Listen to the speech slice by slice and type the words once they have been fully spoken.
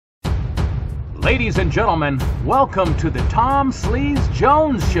Ladies and gentlemen, welcome to the Tom Sleaze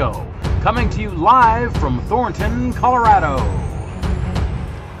Jones Show, coming to you live from Thornton, Colorado.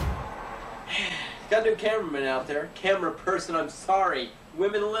 Got a new cameraman out there. Camera person, I'm sorry.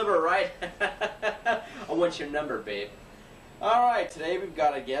 Women liver, right? I want your number, babe. Alright, today we've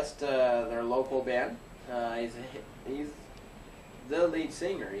got a guest, their local band. He's the lead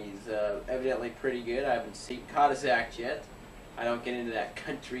singer. He's evidently pretty good. I haven't caught his act yet. I don't get into that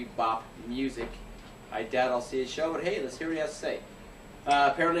country bop music. I doubt I'll see his show, but hey, let's hear what he has to say.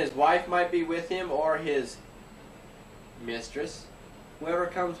 Apparently his wife might be with him, or his mistress. Whoever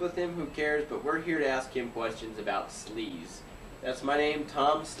comes with him, who cares, but we're here to ask him questions about Sleaze. That's my name,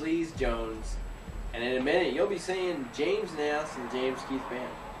 Tom Sleaze Jones. And in a minute, you'll be seeing James Nass and James Keith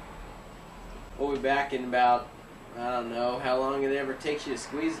Band. We'll be back in about, I don't know how long it ever takes you to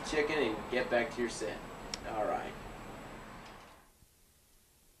squeeze the chicken and get back to your set. Alright.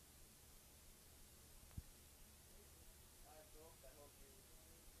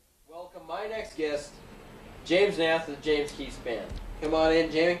 Welcome my next guest, James Nass of James Keith's Band. Come on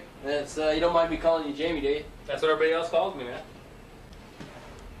in, Jamie. That's, you don't mind me calling you Jamie, do you? That's what everybody else calls me, man.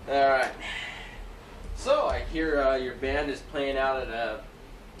 Alright. So, I hear your band is playing out at a,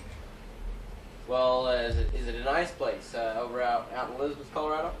 well, is it a nice place over out in Elizabeth,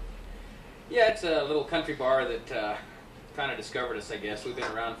 Colorado? Yeah, it's a little country bar that kind of discovered us, I guess. We've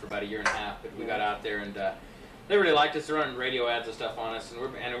been around for about a year and a half, but we got out there and they really liked us. They're running radio ads and stuff on us, and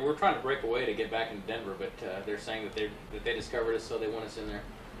we're trying to break away to get back into Denver, but they're saying that they discovered us, so they want us in there.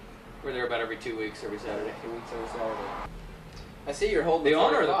 We're there about every 2 weeks, every Saturday. 2 weeks every Saturday. I see you're holding the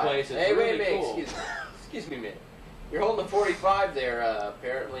 45. owner of the place is hey, really wait, cool. Excuse me a minute. You're holding a 45 there.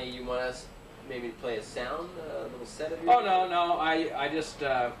 Apparently you want us maybe to play a sound, a little set of yours? Oh, no. I just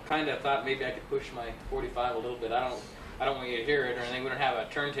kind of thought maybe I could push my 45 a little bit. I don't want you to hear it or anything. We don't have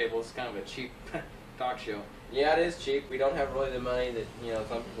a turntable. It's kind of a cheap talk show. Yeah, it is cheap. We don't have really the money that, you know,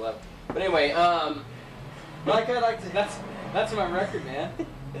 some people have. But anyway, like I like to... That's my record, man.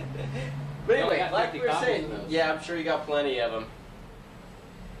 But anyway, like we were saying, yeah, I'm sure you got plenty of them.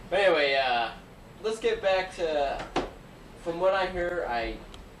 But anyway, let's get back to, from what I hear, I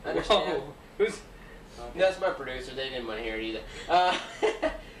understand. Whoa. Okay. That's my producer. They didn't want to hear it either.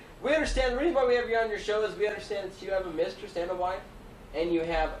 We understand, the reason why we have you on your show is we understand that you have a mistress and a wife, and you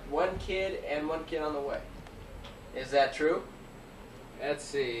have one kid and one kid on the way. Is that true? Let's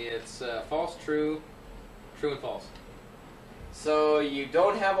see. It's false, true, true and false. So you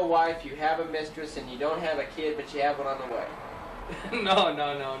don't have a wife, you have a mistress, and you don't have a kid, but you have one on the way. No.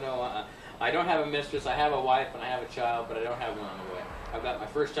 I don't have a mistress. I have a wife and I have a child, but I don't have one on the way. I've got my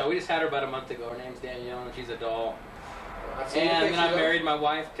first child. We just had her about a month ago. Her name's Danielle, and she's a doll. And then I married my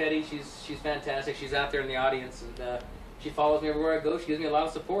wife, Teddy. She's fantastic. She's out there in the audience, and she follows me everywhere I go. She gives me a lot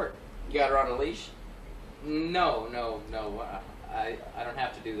of support. You got her on a leash? No. I don't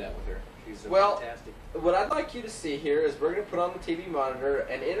have to do that with her. She's fantastic. What I'd like you to see here is we're going to put on the TV monitor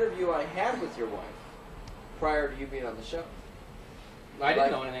an interview I had with your wife prior to you being on the show. I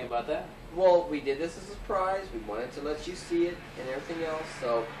didn't know anything about that. Well, we did this as a surprise. We wanted to let you see it and everything else.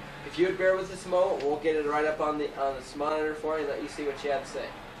 So if you would bear with us a moment, we'll get it right up on this monitor for you and let you see what she had to say.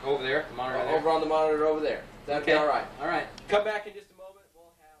 Over there? The monitor there? Over on the monitor over there. That'd be all right. All right. Come back in just a moment.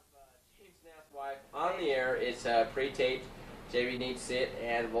 We'll have James Nass' wife on the air. It's pre-taped. JV needs to sit,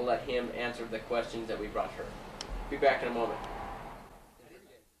 and we'll let him answer the questions that we brought her. Be back in a moment.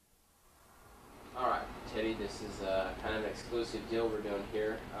 All right, Teddy, this is kind of an exclusive deal we're doing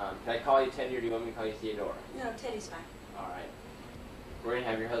here. Can I call you Teddy, or do you want me to call you Theodora? No, Teddy's fine. All right. We're going to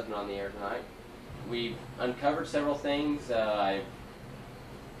have your husband on the air tonight. We've uncovered several things. I've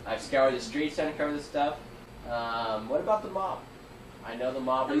scoured the streets to uncover this stuff. What about the mob? I know the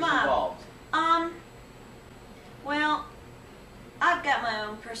mob is involved. Well, I've got my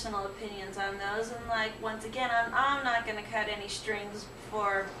own personal opinions on those, and like, once again, I'm not going to cut any strings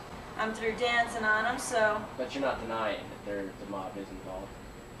before I'm through dancing on them, so... But you're not denying that the mob is involved?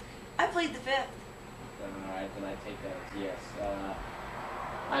 I plead the fifth. Alright, then I take that as yes.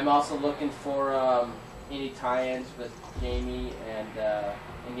 I'm also looking for any tie-ins with Jamie and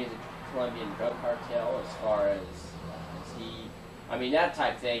any of the Colombian drug cartel as far as he... I mean, that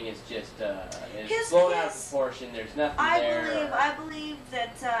type thing is just it's blown out of proportion. There's nothing there. I believe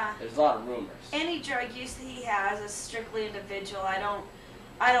that there's a lot of rumors. Any drug use that he has is strictly individual. I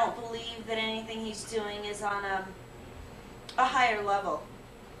don't believe that anything he's doing is on a higher level.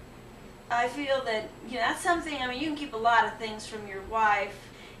 I feel that, you know, that's something. I mean, you can keep a lot of things from your wife.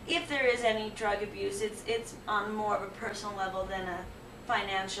 If there is any drug abuse, it's on more of a personal level than a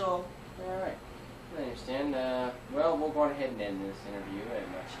financial. All right. I understand. Well, we'll go ahead and end this interview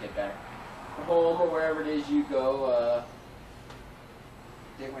and let you get back home or wherever it is you go.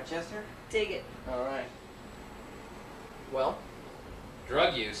 Dig my chest here? Dig it. All right. Well,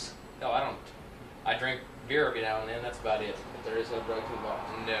 Drug use? No, I don't. I drink beer every now and then. That's about it. but there is no drugs involved.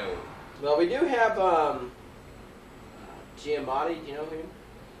 No. Well, we do have Giamatti. Do you know him?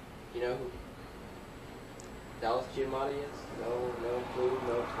 Do you know who Dallas Giamatti is? No clue,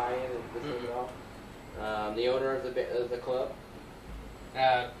 no tie-in with him at all. The owner of the club.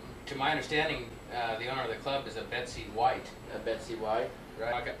 To my understanding, the owner of the club is a Betsy White. Betsy White.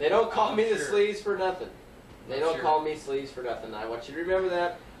 Right. They don't call me the Sure. Sleaze for nothing. They I'm don't sure. call me Sleaze for nothing. I want you to remember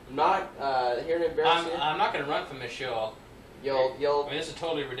that. I'm not here to embarrass you. I'm not going to run from this show. You'll I mean, this is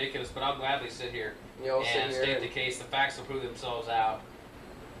totally ridiculous, but I'll gladly sit here sit and here state and the case. The facts will prove themselves out.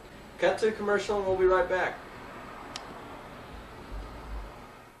 cut to a commercial and we'll be right back.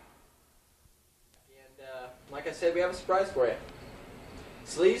 And like I said, we have a surprise for you.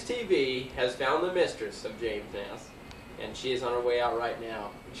 Sleaze TV has found the mistress of James Nass, and she is on her way out right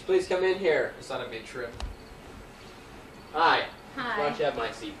now. Would you please come in here? This ought to be a trip. Hi. Why Hi. don't you have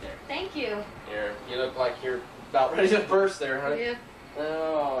my seat there? Thank you. Here, you look like you're about ready to burst there, honey. Yeah.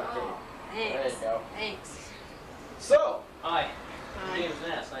 Oh, okay. Oh, There thanks. you go. Thanks. So, Hi. Hi. James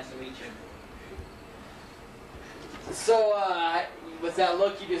Nass. Nice to meet you. with that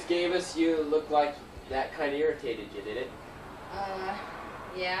look you just gave us, you look like that kind of irritated you, did it?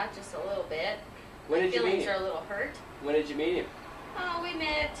 Yeah, just a little bit. When did you meet Feelings are him? a little hurt. When did you meet him? Oh, we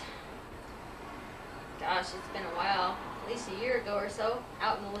met. Gosh, it's been a while. At least a year ago or so.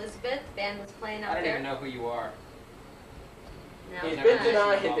 Out in Elizabeth, the band was playing out I don't there. even know who you are. Now He's it's been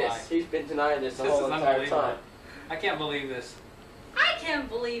not. denying All this. right. He's been denying this the This whole is entire unbelievable. time. I can't believe this. I can't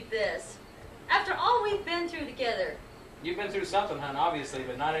believe this. After all we've been through together. You've been through something, hon, obviously,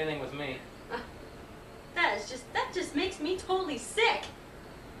 but not anything with me. That just makes me totally sick.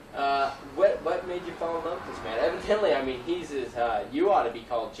 What made you fall in love with this man? Evidently, I mean, you ought to be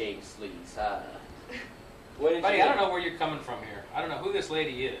called James Sleaze. When did Buddy, you I don't know where you're coming from here. I don't know who this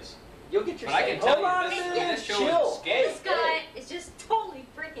lady is. You'll get your But I say. can tell Hold on you a this, minute, this show chill. is scary. This guy is just totally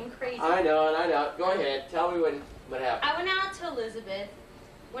freaking crazy. I know. Go ahead. Tell me what happened. I went out to Elizabeth,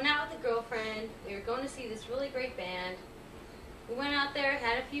 went out with a girlfriend. We were going to see this really great band. We went out there,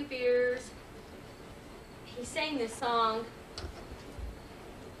 had a few beers. He sang this song,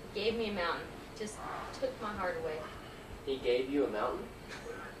 gave me a mountain. Just took my heart away. He gave you a mountain?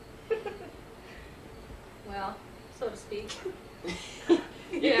 Well, so to speak. You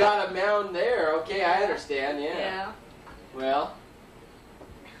Yeah. got a mound there. Okay, I understand. Yeah. Well.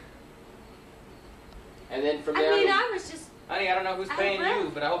 And then from there. I mean, I was just. Honey, I don't know who's I paying will. you,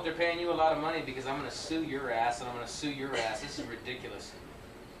 but I hope they're paying you a lot of money because I'm going to sue your ass and I'm going to sue your ass. This is ridiculous.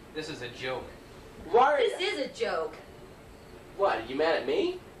 This is a joke. Why? This is a joke. What? Are you mad at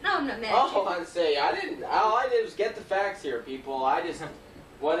me? No, I'm not mad at Oh, you. I'm saying I didn't. All I did was get the facts here, people. I just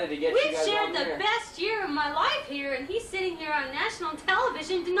wanted to get you We've guys shared on the there. best year of my life here, and he's sitting here on national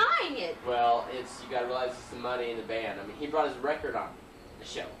television denying it. Well, you got to realize it's the money in the band. I mean, he brought his record on the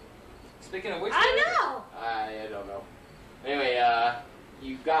show. Speaking of which, I know. I don't know. Anyway,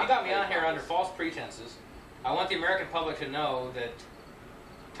 you got. you got me on here under false pretenses. I want the American public to know that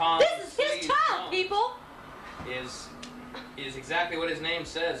Tom This is his Sleaze child, Jones people. is exactly what his name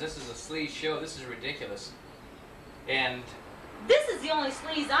says. This is a sleaze show. This is ridiculous. And This is the only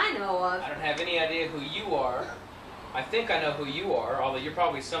sleaze I know of. I don't have any idea who you are. I think I know who you are, although you're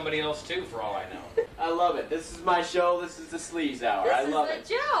probably somebody else too, for all I know. I love it. This is my show. This is the Sleaze Hour. I love This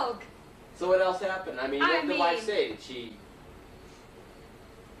is it. a joke. So what else happened? I mean, I what did the wife mean- say? Did she?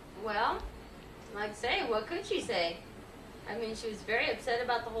 Well, like I say, what could she say? I mean, she was very upset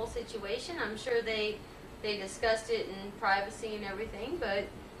about the whole situation. I'm sure they discussed it in privacy and everything, but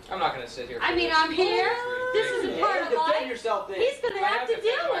I'm not going to sit here. I for mean, this. I'm here. This is a Ridiculous. part of defend life. yourself then. He's going to I have to defend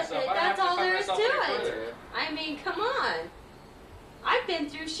deal with myself. it. I don't have That's to all defend there is to myself any it. further. I mean, come on. I've been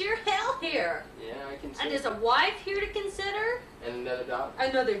through sheer hell here. Yeah, I can see. And there's a wife here to consider, And another daughter.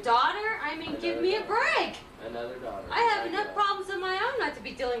 another daughter. I mean, give me a break. Another daughter. I have My enough God. problems of my own not to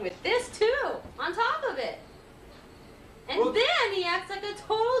be dealing with this too, on top of it. And Well- then he acts like a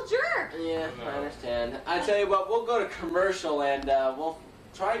total jerk. Yeah, No. I understand. I tell you what, we'll go to commercial and we'll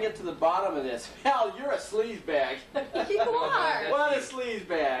try and get to the bottom of this. Hal, you're a sleaze bag. You are. What a sleaze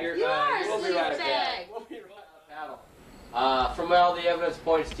bag. You're- You are a We'll be sleaze right bag. back. We'll be right on the paddle. From all the evidence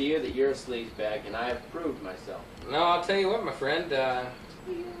points to you that you're a sleaze bag, and I have proved myself. No, I'll tell you what, my friend.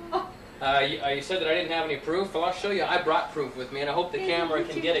 You said that I didn't have any proof. Well, I'll show you. I brought proof with me, and I hope the camera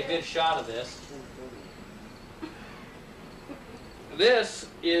can get a good shot of this. This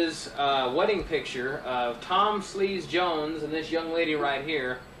is a wedding picture of Tom Sleaze Jones and this young lady right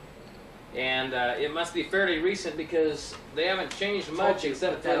here. And it must be fairly recent because they haven't changed much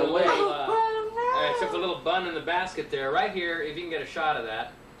except for the away. except the little bun in the basket there. Right here, if you can get a shot of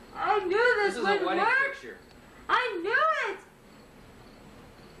that. I knew This is a wedding picture. I knew it.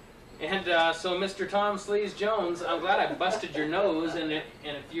 And so, Mr. Tom Sleaze Jones, I'm glad I busted your nose, and if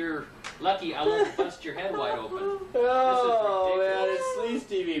you're lucky, I won't bust your head wide open. Oh, man, it's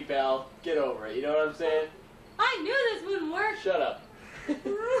Sleaze TV, pal. Get over it. You know what I'm saying? I knew this wouldn't work. Shut up.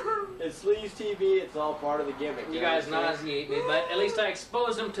 It's Sleaze TV. It's all part of the gimmick. You guys nauseate me, but at least I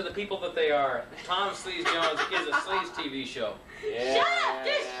expose them to the people that they are. Tom Sleaze Jones is a Sleaze TV show. Yeah. Shut up!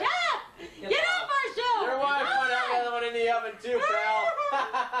 Just shut up! Get off our show! Your wife might have the other one in the oven too,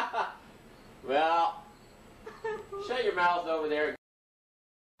 pal. Well, shut your mouth over there.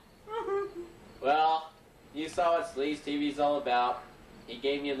 Well, you saw what Sleaze TV's all about. He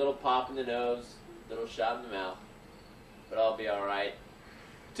gave me a little pop in the nose, a little shot in the mouth. But I'll be alright.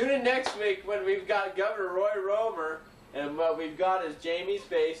 Tune in next week when we've got Governor Roy Romer, and what we've got is Jamie's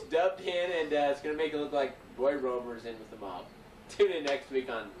face dubbed in, and it's going to make it look like Roy Romer's in with the mob. Tune in next week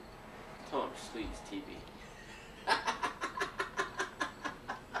on Tom Sleaze TV.